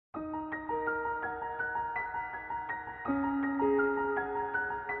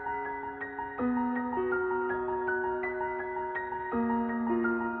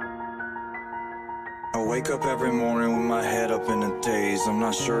wake up every morning with my head up in a daze. I'm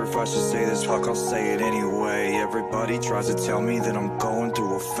not sure if I should say this, fuck, I'll say it anyway. Everybody tries to tell me that I'm going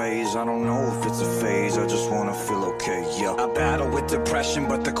through a phase. I don't know if it's a phase, I just wanna feel okay, yeah. I battle with depression,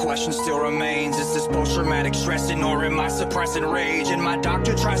 but the question still remains. Is this post-traumatic stressing, or am I suppressing rage? And my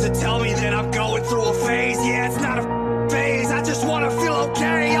doctor tries to tell me that I'm going through a phase. Yeah, it's not a phase, I just wanna feel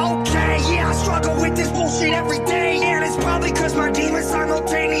okay, okay. Yeah, I struggle with this bullshit every day, and it's probably cause my demons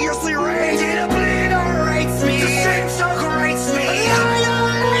simultaneously rage. It obliterates me, disintegrates me,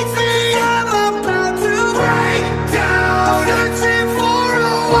 annihilates me. I'm about to break down, searching for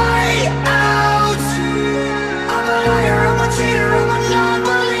a way out. I'm a liar, I'm a cheater, I'm a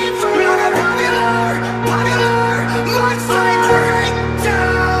non-believer. I'm a popular, much like break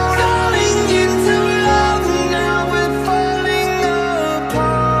down. Falling into love, now we're falling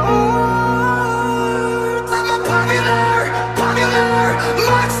apart. I'm a popular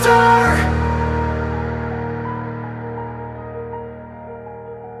monster.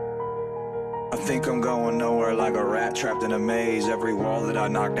 I think I'm going nowhere, like a rat trapped in a maze. Every wall that I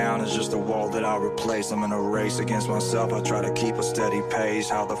knock down is just a wall that I replace. I'm in a race against myself, I try to keep a steady pace.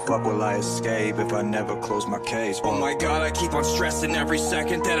 How the fuck will I escape if I never close my case? Oh my god, I keep on stressing. Every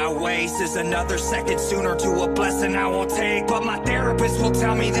second that I waste is another second sooner to a blessing I won't take. But my therapist will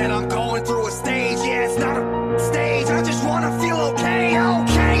tell me that I'm going through a stage. Yeah, it's not a stage, I just wanna feel okay,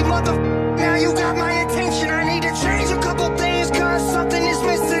 okay. Mother, now you got my attention. I need to change a couple things, cause something is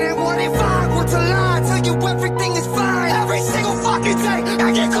missing. And what if I were to lie, tell you everything is fine? Every single fucking day,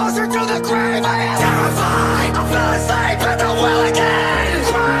 I get closer to the grave. I am terrified, I fell asleep at the well again.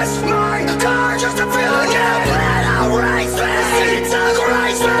 Crash my car just to feel again. Let out race me,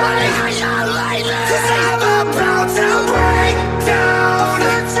 disintegrates me, annihilate me. Cause I'm about to break down,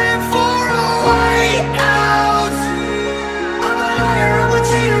 searching for a way out. I'm a liar, I'm a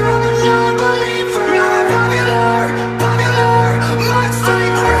cheater, I'm a non-believer. I'm a popular, much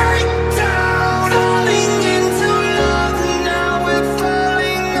like break down. Falling into love, now we're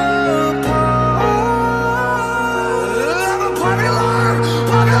falling apart. I'm a popular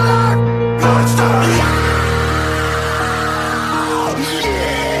monster.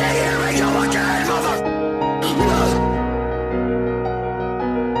 Yeah, here we go again, mother.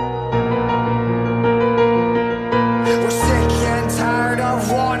 We're sick and tired of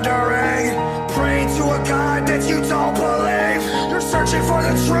wandering, praying to a God that you don't believe. You're searching for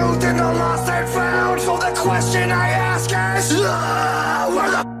the truth in the lost and found. So the question I ask is, where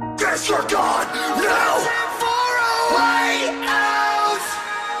the f is your God now? For a way out.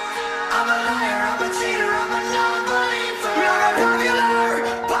 I'm a liar, I'm a cheater, I'm a non-believer. I'm a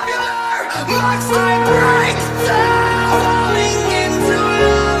popular, much like break down. Falling into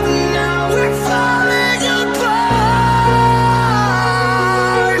love, now we're falling apart.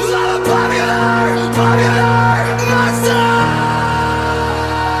 I'm a popular monster.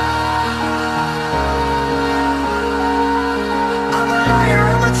 I'm a liar,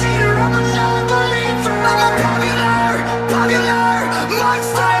 I'm a cheater, I'm a non-believer. I'm a popular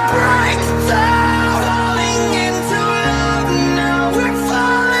monster.